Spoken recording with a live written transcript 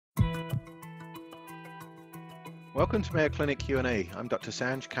Welcome to Mayo Clinic Q&A. I'm Dr.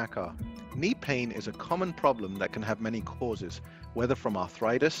 Sanj Kakar. Knee pain is a common problem that can have many causes. Whether from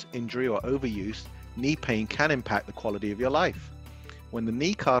arthritis, injury, or overuse, knee pain can impact the quality of your life. When the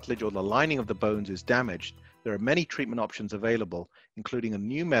knee cartilage or the lining of the bones is damaged, there are many treatment options available, including a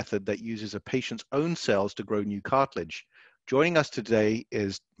new method that uses a patient's own cells to grow new cartilage. Joining us today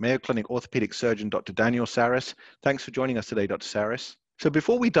is Mayo Clinic orthopedic surgeon, Dr. Daniel Saris. Thanks for joining us today, Dr. Saris. So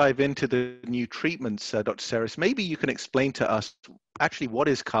before we dive into the new treatments, Dr. Saris, maybe you can explain to us actually what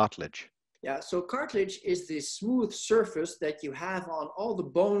is cartilage? Yeah, so cartilage is the smooth surface that you have on all the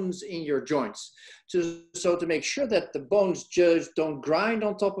bones in your joints. So to make sure that the bones just don't grind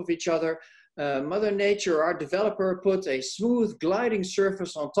on top of each other, Mother Nature, our developer, put a smooth gliding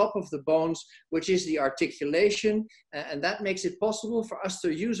surface on top of the bones, which is the articulation, and that makes it possible for us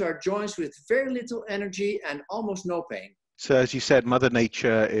to use our joints with very little energy and almost no pain. So as you said, Mother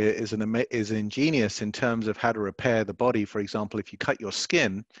Nature is ingenious in terms of how to repair the body. For example, if you cut your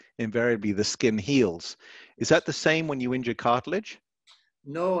skin, invariably the skin heals. Is that the same when you injure cartilage?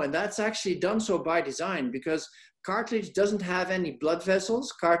 No, and that's actually done so by design because cartilage doesn't have any blood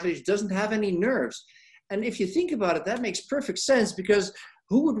vessels, cartilage doesn't have any nerves. And if you think about it, that makes perfect sense because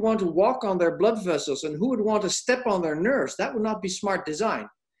who would want to walk on their blood vessels and who would want to step on their nerves? That would not be smart design.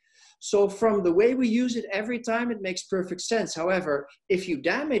 So from the way we use it every time, it makes perfect sense. However, if you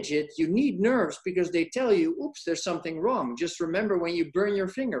damage it, you need nerves because they tell you, oops, there's something wrong. Just remember when you burn your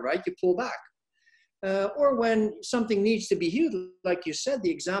finger, right? You pull back. Or when something needs to be healed, like you said,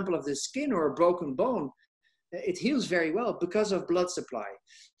 the example of the skin or a broken bone, it heals very well because of blood supply.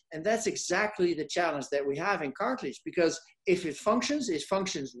 And that's exactly the challenge that we have in cartilage because if it functions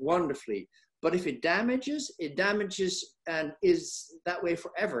wonderfully. But if it damages and is that way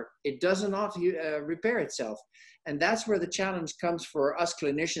forever. It does not repair itself. And that's where the challenge comes for us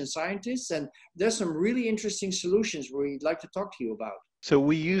clinician scientists. And there's some really interesting solutions we'd like to talk to you about. So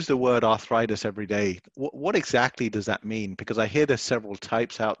we use the word arthritis every day. What exactly does that mean? Because I hear there's several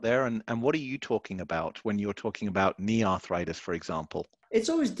types out there. And what are you talking about when you're talking about knee arthritis, for example? It's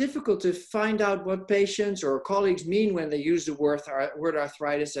always difficult to find out what patients or colleagues mean when they use the word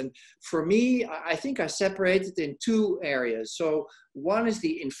arthritis. And for me, I think I separate it in two areas. So one is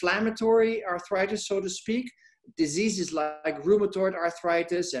the inflammatory arthritis, so to speak, diseases like rheumatoid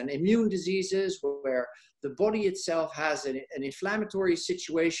arthritis and immune diseases where the body itself has an inflammatory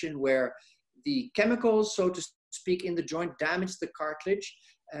situation where the chemicals, so to speak, in the joint damage the cartilage.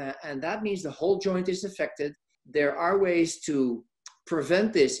 And that means the whole joint is affected. There are ways to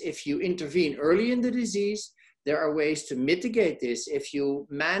prevent this if you intervene early in the disease. There are ways to mitigate this. If you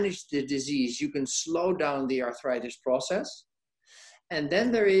manage the disease, you can slow down the arthritis process. And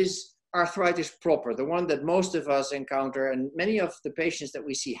then there is arthritis proper, the one that most of us encounter and many of the patients that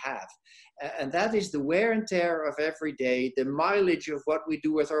we see have. And that is the wear and tear of every day, the mileage of what we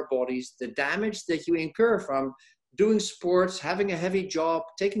do with our bodies, the damage that you incur from doing sports, having a heavy job,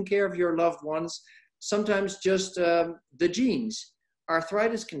 taking care of your loved ones, sometimes just the genes.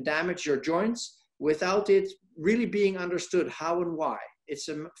 Arthritis can damage your joints without it really being understood how and why. It's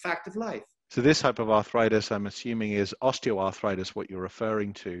a fact of life. So this type of arthritis, I'm assuming, is osteoarthritis, what you're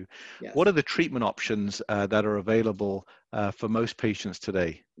referring to. Yes. What are the treatment options that are available for most patients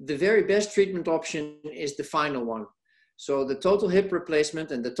today? The very best treatment option is the final one. So the total hip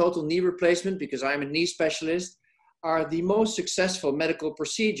replacement and the total knee replacement, because I'm a knee specialist, are the most successful medical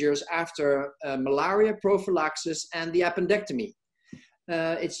procedures after malaria prophylaxis and the appendectomy.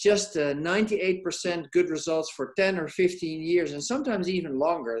 It's just 98% good results for 10 or 15 years, and sometimes even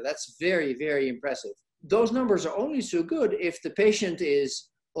longer. That's very, very impressive. Those numbers are only so good if the patient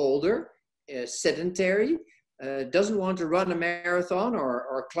is older, sedentary, doesn't want to run a marathon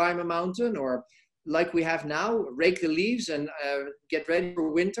or climb a mountain, or like we have now, rake the leaves and get ready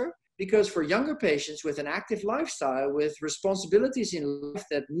for winter. Because for younger patients with an active lifestyle, with responsibilities in life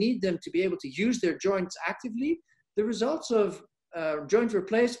that need them to be able to use their joints actively, the results of joint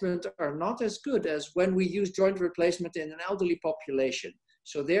replacement are not as good as when we use joint replacement in an elderly population.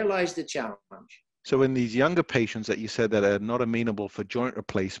 So there lies the challenge. So in these younger patients that you said that are not amenable for joint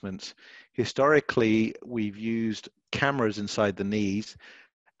replacements, historically, we've used cameras inside the knees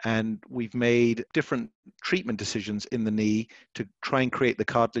and we've made different treatment decisions in the knee to try and create the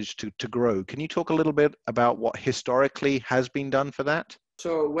cartilage to grow. Can you talk a little bit about what historically has been done for that?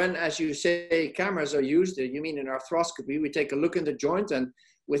 So when, as you say, cameras are used, you mean in arthroscopy, we take a look in the joint and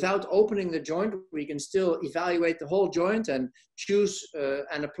without opening the joint, we can still evaluate the whole joint and choose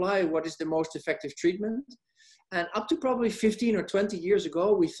and apply what is the most effective treatment. And up to probably 15 or 20 years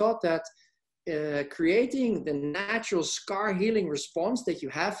ago, we thought that creating the natural scar healing response that you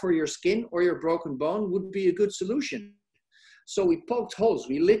have for your skin or your broken bone would be a good solution. So we poked holes,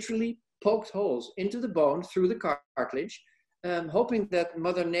 we literally poked holes into the bone through the cartilage, hoping that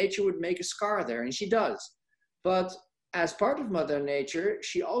Mother Nature would make a scar there, and she does. But as part of Mother Nature,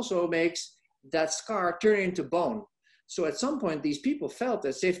 she also makes that scar turn into bone. So at some point, these people felt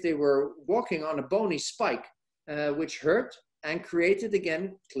as if they were walking on a bony spike, which hurt and created,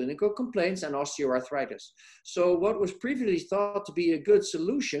 again, clinical complaints and osteoarthritis. So what was previously thought to be a good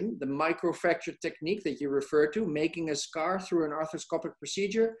solution, the microfracture technique that you refer to, making a scar through an arthroscopic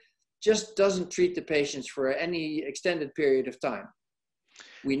procedure, just doesn't treat the patients for any extended period of time.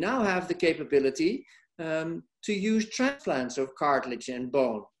 We now have the capability to use transplants of cartilage and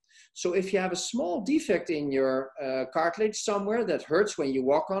bone. So if you have a small defect in your cartilage somewhere that hurts when you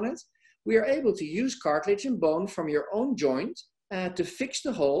walk on it, we are able to use cartilage and bone from your own joint to fix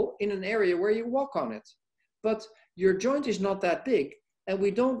the hole in an area where you walk on it. But your joint is not that big, and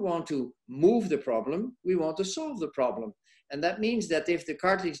we don't want to move the problem, we want to solve the problem. And that means that if the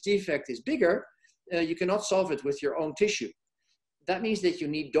cartilage defect is bigger, you cannot solve it with your own tissue. That means that you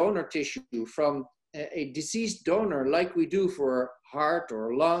need donor tissue from a deceased donor, like we do for heart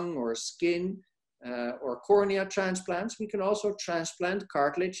or lung or skin or cornea transplants. We can also transplant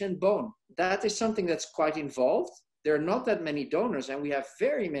cartilage and bone. That is something that's quite involved. There are not that many donors, and we have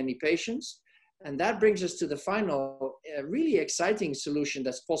very many patients. And that brings us to the final really exciting solution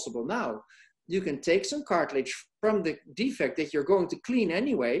that's possible now. You can take some cartilage from the defect that you're going to clean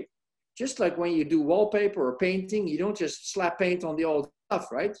anyway. Just like when you do wallpaper or painting, you don't just slap paint on the old stuff,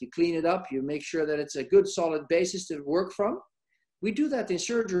 right? You clean it up, you make sure that it's a good solid basis to work from. We do that in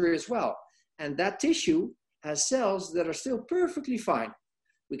surgery as well. And that tissue has cells that are still perfectly fine.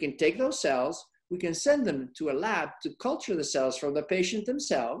 We can take those cells, we can send them to a lab to culture the cells from the patient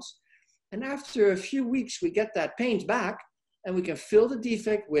themselves. And after a few weeks, we get that paint back, and we can fill the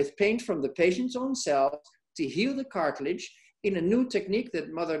defect with paint from the patient's own cells to heal the cartilage in a new technique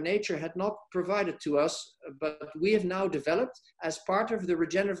that Mother Nature had not provided to us, but we have now developed as part of the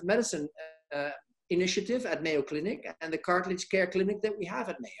regenerative medicine initiative at Mayo Clinic and the cartilage care clinic that we have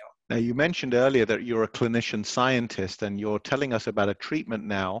at Mayo. Now, you mentioned earlier that you're a clinician scientist, and you're telling us about a treatment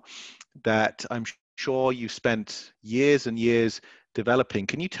now that I'm sure you spent years and years developing.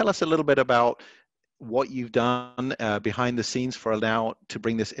 Can you tell us a little bit about what you've done behind the scenes for now to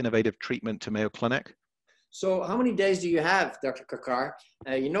bring this innovative treatment to Mayo Clinic? So how many days do you have, Dr. Kakar?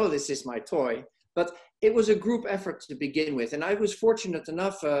 You know this is my toy, but it was a group effort to begin with. And I was fortunate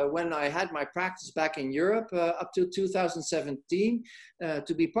enough when I had my practice back in Europe up to 2017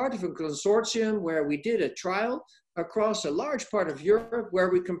 to be part of a consortium where we did a trial across a large part of Europe where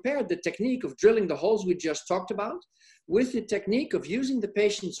we compared the technique of drilling the holes we just talked about with the technique of using the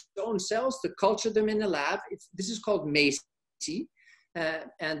patient's own cells to culture them in a lab. This is called MACI,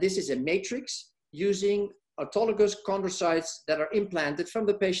 and this is a matrix using autologous chondrocytes that are implanted from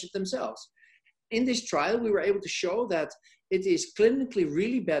the patient themselves. In this trial, we were able to show that it is clinically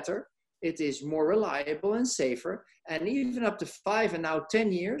really better, it is more reliable and safer, and even up to 5 and now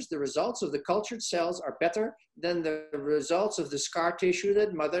 10 years, the results of the cultured cells are better than the results of the scar tissue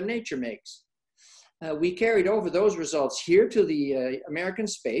that Mother Nature makes. We carried over those results here to the American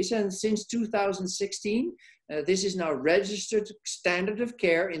space, and since 2016, this is now registered standard of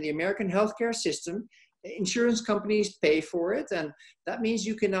care in the American healthcare system. Insurance companies pay for it, and that means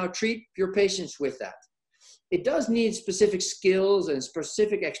you can now treat your patients with that. It does need specific skills and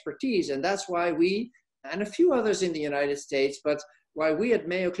specific expertise, and that's why we, and a few others in the United States, but why we at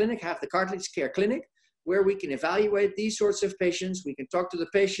Mayo Clinic have the Cartilage Care Clinic, where we can evaluate these sorts of patients. We can talk to the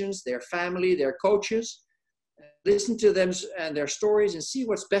patients, their family, their coaches, listen to them and their stories and see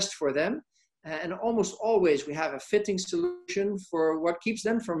what's best for them. And almost always we have a fitting solution for what keeps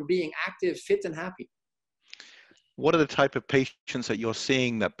them from being active, fit, and happy. What are the type of patients that you're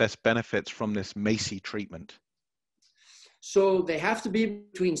seeing that best benefits from this MACI treatment? So they have to be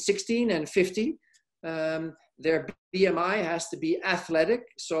between 16 and 50. Their BMI has to be athletic.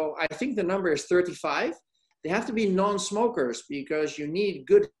 So I think the number is 35. They have to be non-smokers because you need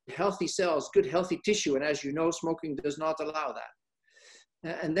good, healthy cells, good, healthy tissue. And as you know, smoking does not allow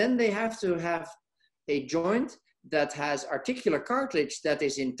that. And then they have to have a joint that has articular cartilage that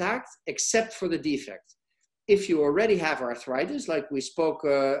is intact except for the defect. If you already have arthritis, like we spoke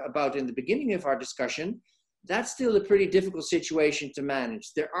about in the beginning of our discussion, that's still a pretty difficult situation to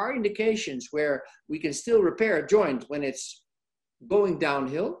manage. There are indications where we can still repair a joint when it's going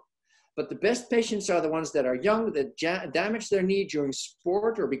downhill, but the best patients are the ones that are young, that damage their knee during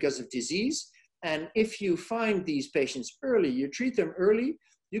sport or because of disease. And if you find these patients early, you treat them early,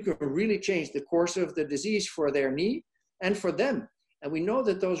 you can really change the course of the disease for their knee and for them. And we know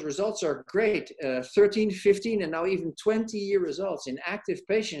that those results are great, 13, 15, and now even 20-year results in active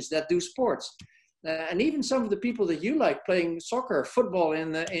patients that do sports. And even some of the people that you like playing soccer, football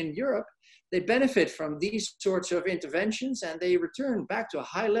in Europe, they benefit from these sorts of interventions and they return back to a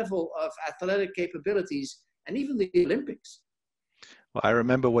high level of athletic capabilities and even the Olympics. Well, I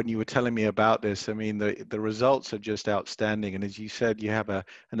remember when you were telling me about this. I mean, the results are just outstanding. And as you said, you have an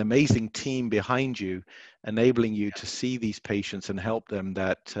amazing team behind you, enabling you to see these patients and help them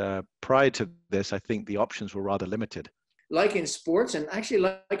that prior to this, I think the options were rather limited. Like in sports and actually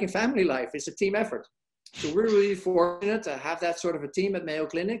like in family life, it's a team effort. So we're really fortunate to have that sort of a team at Mayo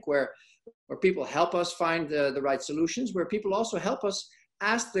Clinic where people help us find the right solutions, where people also help us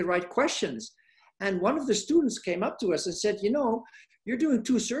ask the right questions. And one of the students came up to us and said, you know, you're doing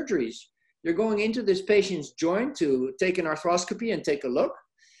 2 surgeries. You're going into this patient's joint to take an arthroscopy and take a look.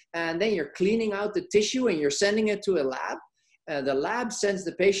 And then you're cleaning out the tissue and you're sending it to a lab. The lab sends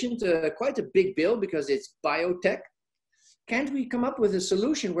the patient quite a big bill because it's biotech. Can't we come up with a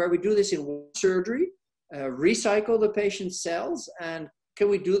solution where we do this in one surgery, recycle the patient's cells, and can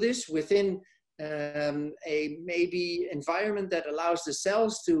we do this within a maybe environment that allows the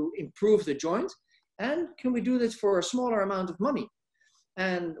cells to improve the joint? And can we do this for a smaller amount of money?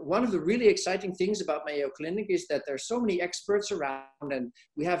 And one of the really exciting things about Mayo Clinic is that there's so many experts around and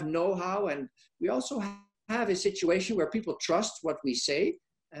we have know-how, and we also have a situation where people trust what we say,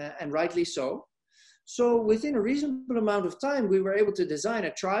 and rightly so. So within a reasonable amount of time, we were able to design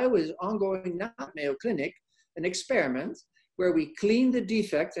a trial which is ongoing now at Mayo Clinic, an experiment where we clean the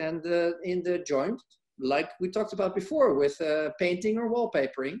defect and in the joint, like we talked about before with painting or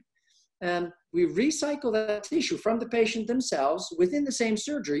wallpapering. And we recycle that tissue from the patient themselves within the same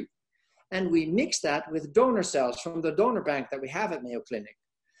surgery, and we mix that with donor cells from the donor bank that we have at Mayo Clinic.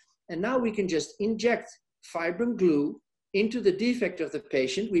 And now we can just inject fibrin glue into the defect of the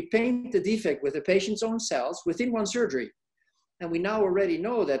patient. We paint the defect with the patient's own cells within one surgery. And we now already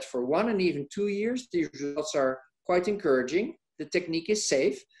know that for 1 and even 2 years, the results are quite encouraging. The technique is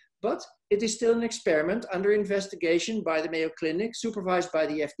safe, but it is still an experiment under investigation by the Mayo Clinic, supervised by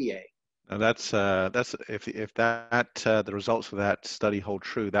the FDA. And that's if the results of that study hold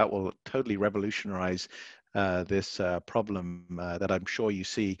true, that will totally revolutionize this problem that I'm sure you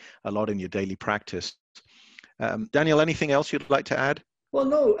see a lot in your daily practice. Daniel, anything else you'd like to add? Well,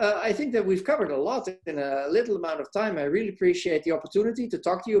 no, I think that we've covered a lot in a little amount of time. I really appreciate the opportunity to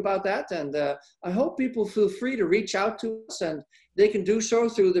talk to you about that. And I hope people feel free to reach out to us, and they can do so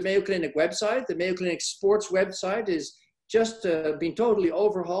through the Mayo Clinic website. The Mayo Clinic sports website is just been totally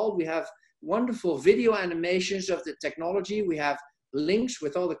overhauled. We have wonderful video animations of the technology. We have links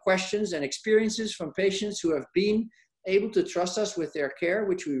with all the questions and experiences from patients who have been able to trust us with their care,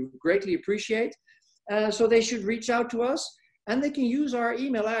 which we greatly appreciate. So they should reach out to us, and they can use our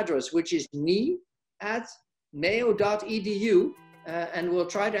email address, which is knee@mayo.edu, and we'll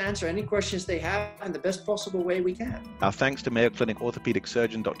try to answer any questions they have in the best possible way we can. Our thanks to Mayo Clinic orthopedic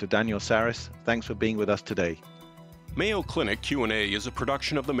surgeon, Dr. Daniel Saris. Thanks for being with us today. Mayo Clinic Q&A is a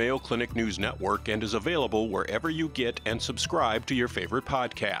production of the Mayo Clinic News Network and is available wherever you get and subscribe to your favorite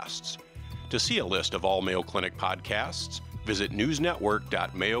podcasts. To see a list of all Mayo Clinic podcasts, visit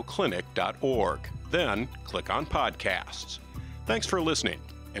newsnetwork.mayoclinic.org. Then click on podcasts. Thanks for listening,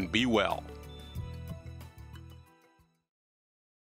 and be well.